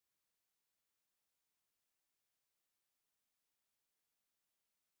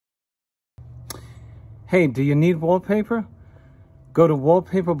Hey, do you need wallpaper? Go to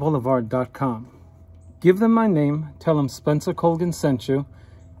wallpaperboulevard.com. Give them my name, tell them Spencer Colgan sent you,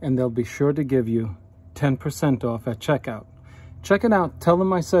 and they'll be sure to give you 10% off at checkout. Check it out. Tell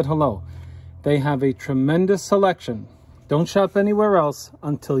them I said hello. They have a tremendous selection. Don't shop anywhere else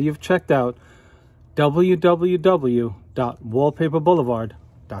until you've checked out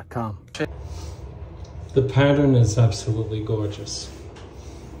www.wallpaperboulevard.com. The pattern is absolutely gorgeous.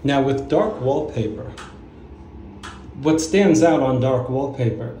 Now with dark wallpaper, what stands out on dark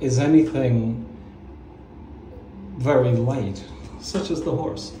wallpaper is anything very light, such as the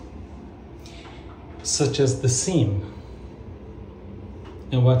horse, such as the seam.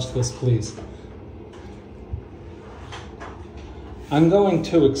 And watch this, please. I'm going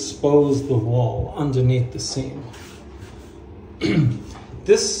to expose the wall underneath the seam.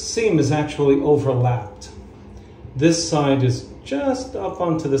 This seam is actually overlapped. This side is just up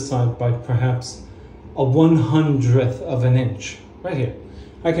onto the side by perhaps a 1/100th of an inch. Right here.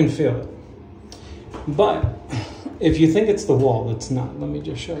 I can feel it. But if you think it's the wall, it's not. Let me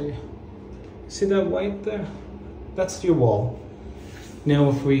just show you. See that white there? That's your wall. Now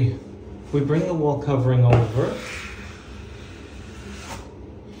if we bring the wall covering over,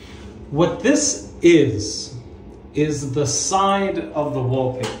 what this is the side of the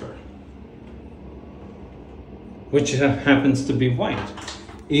wallpaper, which happens to be white.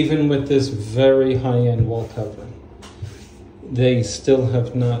 Even with this very high-end wall covering, they still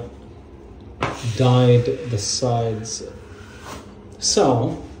have not dyed the sides.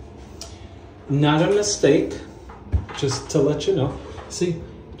 So, not a mistake, just to let you know. See,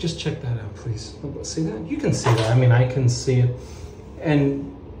 just check that out, please. See that? You can see that. I mean, I can see it.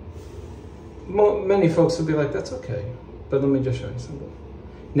 And many folks will be like, that's okay. But let me just show you something.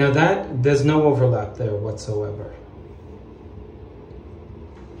 Now there's no overlap there whatsoever.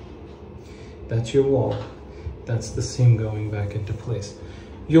 That's your wall. That's the seam going back into place.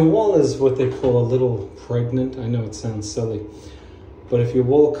 Your wall is what they call a little pregnant. I know it sounds silly, but if your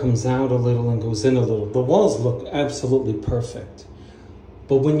wall comes out a little and goes in a little, the walls look absolutely perfect.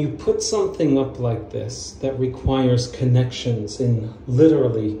 But when you put something up like this that requires connections in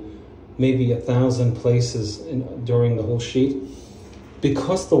literally maybe 1,000 places during the whole sheet,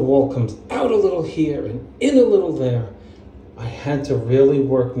 because the wall comes out a little here and in a little there, I had to really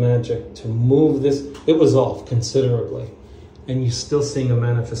work magic to move this. It was off considerably, and you're still seeing a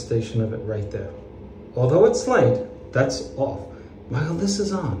manifestation of it right there. Although it's slight, that's off. Michael, this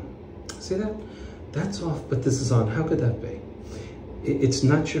is on. See that? That's off, but this is on. How could that be? It's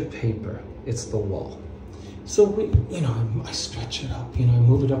not your paper, it's the wall. So I stretch it up, I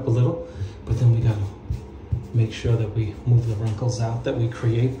move it up a little, but then we gotta make sure that we move the wrinkles out that we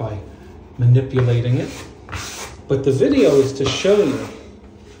create by manipulating it. But the video is to show you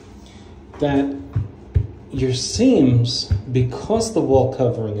that your seams, because the wall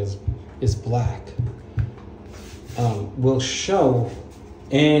covering is black, will show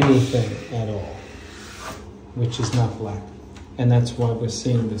anything at all, which is not black. And that's why we're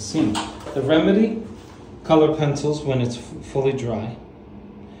seeing the seam. The remedy, color pencils when it's fully dry.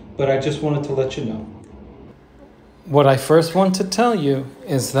 But I just wanted to let you know. What I first want to tell you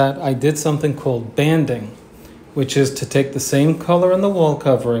is that I did something called banding, which is to take the same color in the wall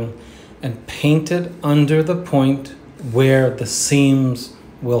covering and paint it under the point where the seams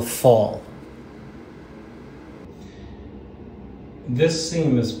will fall. This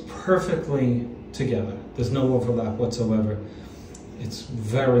seam is perfectly together. There's no overlap whatsoever. It's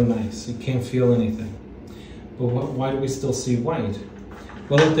very nice. You can't feel anything. But why do we still see white?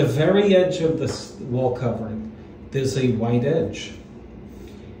 Well, at the very edge of this wall covering, there's a white edge.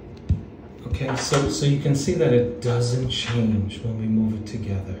 Okay, so you can see that it doesn't change when we move it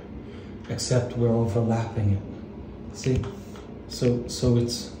together, except we're overlapping it. See? So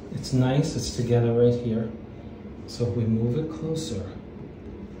it's nice, it's together right here. So if we move it closer,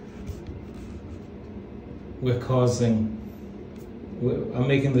 I'm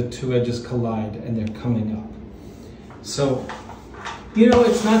making the two edges collide and they're coming up. So,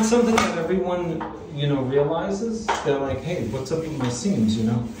 it's not something that everyone, realizes. They're like, hey, what's up with my seams,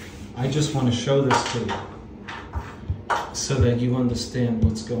 I just want to show this to you so that you understand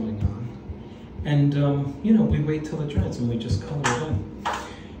what's going on. And, we wait till it dries and we just color it in.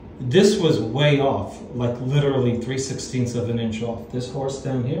 This was way off, like literally 3/16 of an inch off, this horse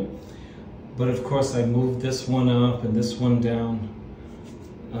down here. But of course I moved this one up and this one down,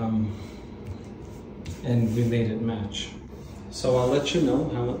 and we made it match. So I'll let you know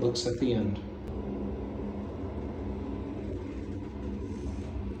how it looks at the end.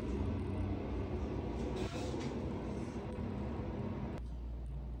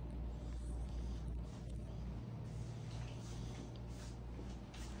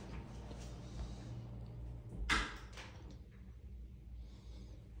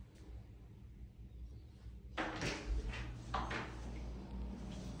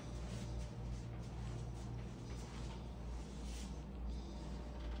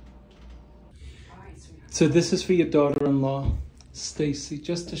 So this is for your daughter-in-law, Stacy,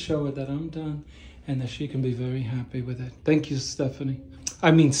 just to show her that I'm done and that she can be very happy with it. Thank you, Stephanie.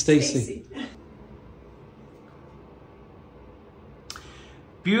 I mean, Stacy.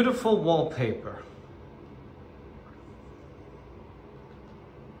 Beautiful wallpaper.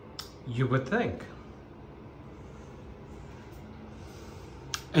 You would think.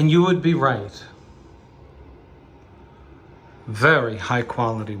 And you would be right. Very high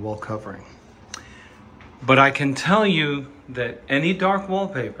quality wall covering. But I can tell you that any dark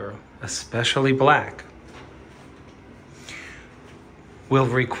wallpaper, especially black, will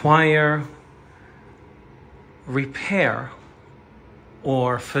require repair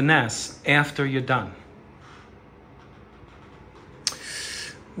or finesse after you're done.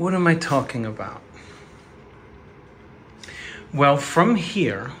 What am I talking about? Well, from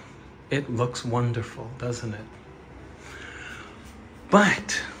here, it looks wonderful, doesn't it?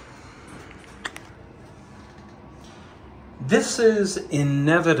 But this is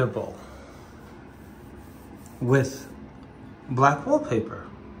inevitable with black wallpaper.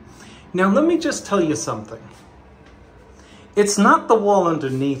 Now, let me just tell you something. It's not the wall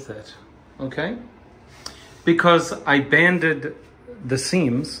underneath it, okay? Because I banded the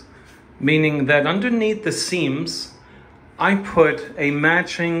seams, meaning that underneath the seams, I put a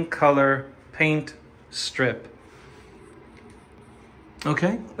matching color paint strip.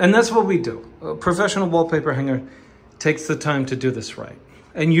 Okay? And that's what we do. A professional wallpaper hanger takes the time to do this right.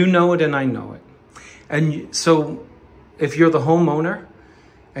 And you know it and I know it. And so if you're the homeowner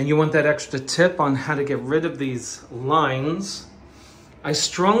and you want that extra tip on how to get rid of these lines, I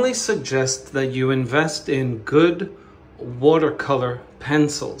strongly suggest that you invest in good watercolor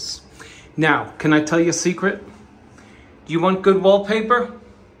pencils. Now, can I tell you a secret? Do you want good wallpaper?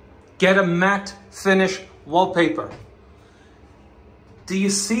 Get a matte finish wallpaper. Do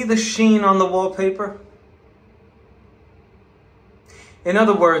you see the sheen on the wallpaper? In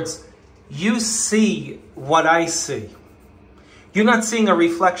other words, you see what I see. You're not seeing a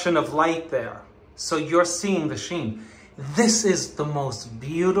reflection of light there, so you're seeing the sheen. This is the most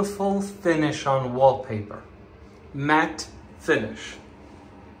beautiful finish on wallpaper. Matte finish.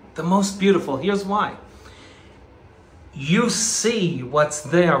 The most beautiful. Here's why. You see what's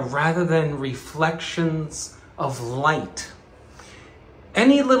there rather than reflections of light.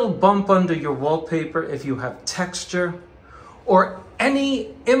 Any little bump under your wallpaper, if you have texture, or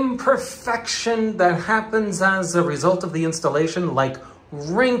any imperfection that happens as a result of the installation, like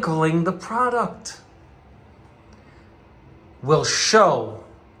wrinkling the product, will show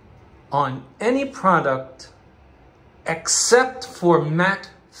on any product except for matte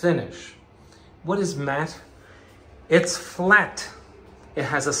finish. What is matte? It's flat. It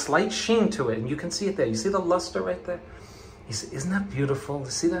has a slight sheen to it, and you can see it there. You see the luster right there? Isn't that beautiful?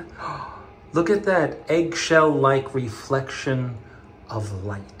 See that? Look at that eggshell-like reflection of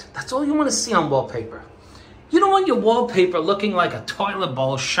light. That's all you want to see on wallpaper. You don't want your wallpaper looking like a toilet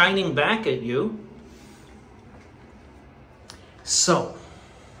bowl shining back at you. So,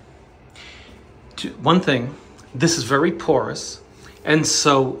 one thing, this is very porous, and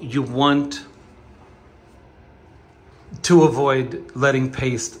so you want to avoid letting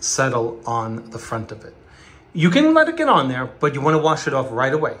paste settle on the front of it. You can let it get on there, but you want to wash it off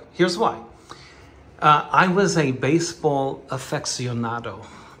right away. Here's why. I was a baseball aficionado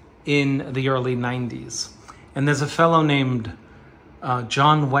in the early 90s. And there's a fellow named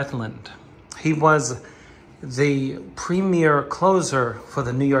John Wetland. He was the premier closer for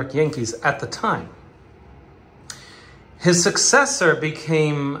the New York Yankees at the time. His successor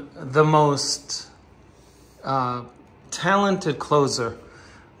became the most talented closer,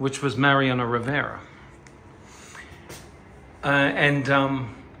 which was Mariano Rivera.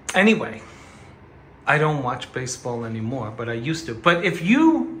 Anyway, I don't watch baseball anymore, but I used to. But if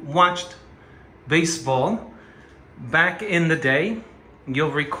you watched baseball back in the day,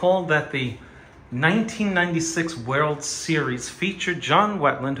 you'll recall that the 1996 World Series featured John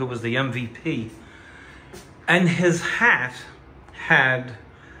Wetland, who was the MVP, and his hat had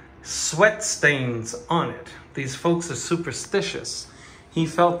sweat stains on it. These folks are superstitious. He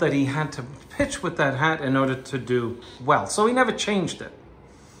felt that he had to pitch with that hat in order to do well, so he never changed it.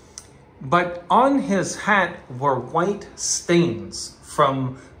 But on his hat were white stains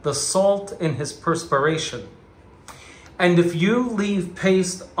from the salt in his perspiration. And if you leave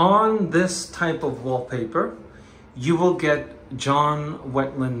paste on this type of wallpaper, you will get John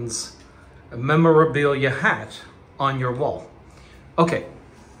Wetland's memorabilia hat on your wall. Okay,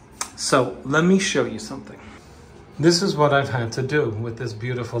 so let me show you something. This is what I've had to do with this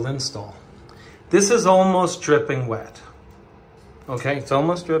beautiful install. This is almost dripping wet. Okay, it's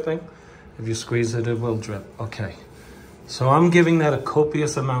almost dripping. If you squeeze it, it will drip. Okay. So I'm giving that a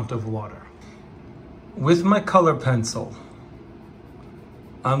copious amount of water. With my color pencil,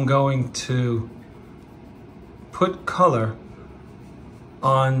 I'm going to put color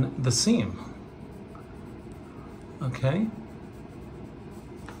on the seam. Okay?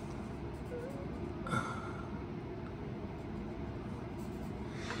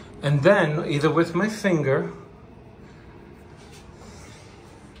 And then, either with my finger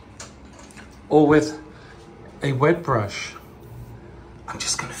or with a wet brush, I'm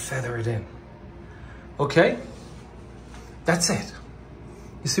just gonna feather it in. Okay? That's it.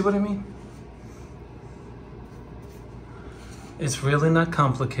 You see what I mean? It's really not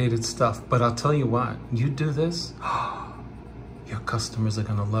complicated stuff, but I'll tell you what, you do this, your customers are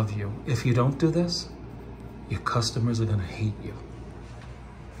gonna love you. If you don't do this, your customers are gonna hate you.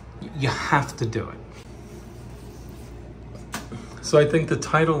 You have to do it. So I think the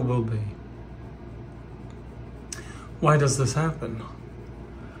title will be, why does this happen?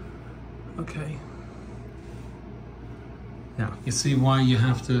 Okay. Now, you see why you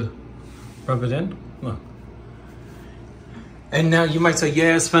have to rub it in? Look. And now you might say,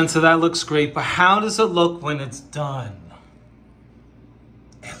 yeah, Spencer, that looks great, but how does it look when it's done?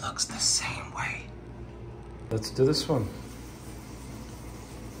 It looks the same way. Let's do this one.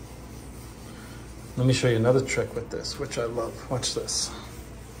 Let me show you another trick with this, which I love. Watch this.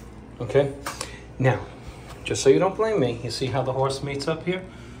 Okay? Now, just so you don't blame me, you see how the horse meets up here?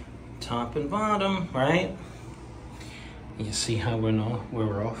 Top and bottom, right? You see how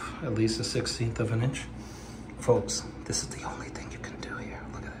we're off at least a 1/16 of an inch? Folks, this is the only thing you can do here.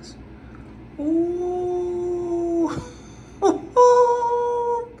 Look at this. Ooh.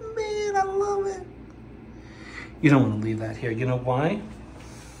 Oh, man, I love it. You don't want to leave that here. You know why?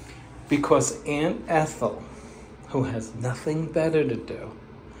 Because Aunt Ethel, who has nothing better to do,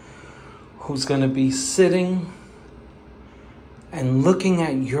 who's going to be sitting and looking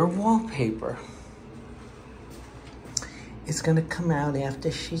at your wallpaper, is going to come out after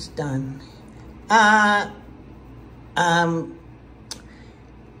she's done. Well,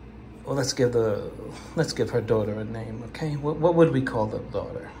 let's give her daughter a name, okay? What would we call the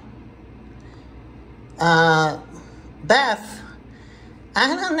daughter? Beth.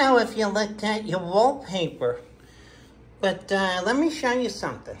 I don't know if you looked at your wallpaper, but let me show you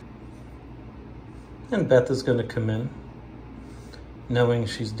something. And Beth is going to come in, knowing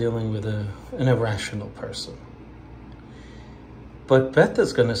she's dealing with an irrational person. But Beth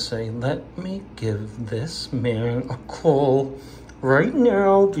is going to say, let me give this man a call right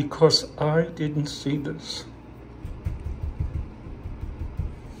now because I didn't see this.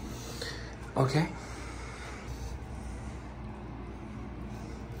 Okay?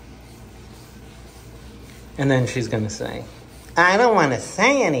 And then she's going to say, I don't want to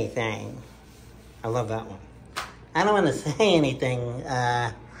say anything. I love that one. I don't want to say anything,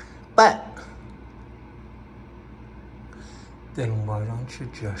 but... Then why don't you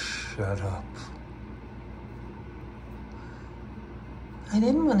just shut up? I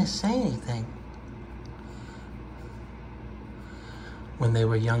didn't want to say anything. When they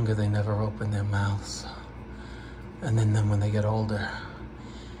were younger, they never opened their mouths. And then when they get older,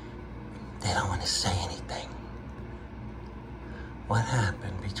 they don't want to say anything. What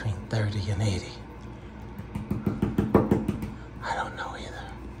happened between 30 and 80? I don't know either.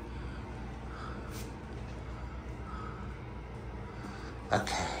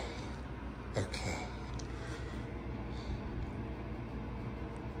 Okay.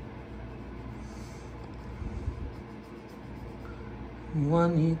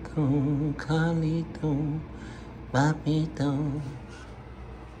 Juanito, Carlito, Papito.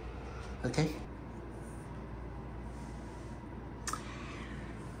 Okay?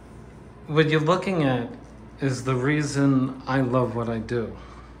 What you're looking at is the reason I love what I do.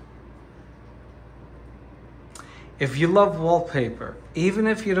 If you love wallpaper, even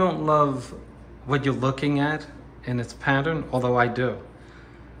if you don't love what you're looking at in its pattern, although I do,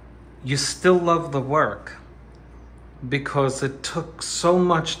 you still love the work because it took so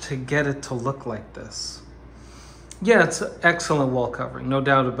much to get it to look like this. Yeah, it's excellent wall covering, no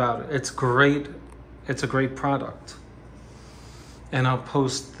doubt about it. It's great. It's a great product. And I'll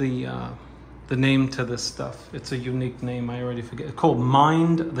post the name to this stuff. It's a unique name. I already forget. It's called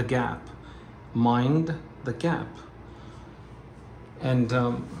Mind the Gap. Mind the Gap. And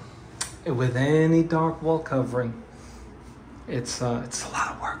with any dark wall covering, it's a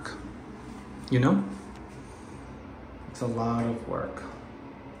lot of work. You know? It's a lot of work.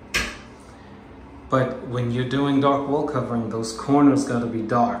 But when you're doing dark wall covering, those corners got to be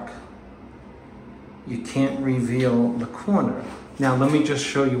dark. You can't reveal the corner Now let me just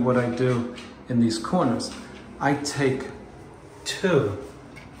show you what I do in these corners. I take two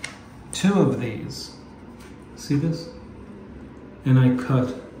of these, see this? And I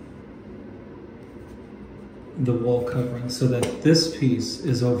cut the wall covering so that this piece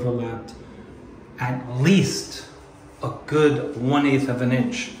is overlapped at least a good 1/8 of an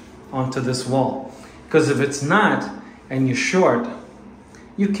inch onto this wall. Because if it's not, and you're short,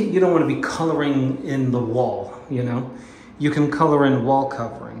 you don't want to be coloring in the wall, you know? You can color in wall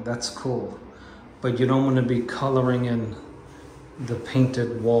covering, that's cool. But you don't want to be coloring in the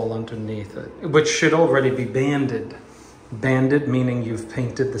painted wall underneath it, which should already be banded. Banded meaning you've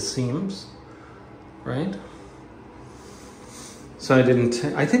painted the seams, right? So I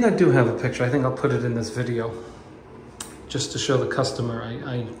think I do have a picture. I think I'll put it in this video just to show the customer.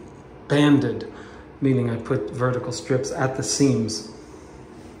 I banded, meaning I put vertical strips at the seams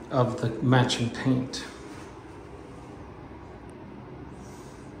of the matching paint.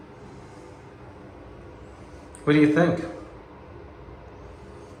 What do you think?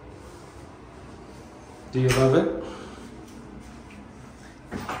 Do you love it?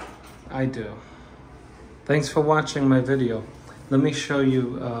 I do. Thanks for watching my video. Let me show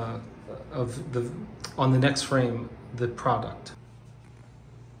you on the next frame, the product.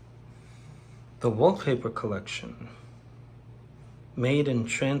 The Wallpaper collection, made in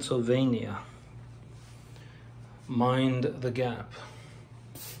Transylvania. Mind the gap.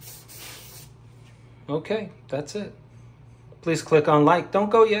 Okay, that's it. Please click on like. Don't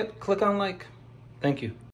go yet. Click on like. Thank you.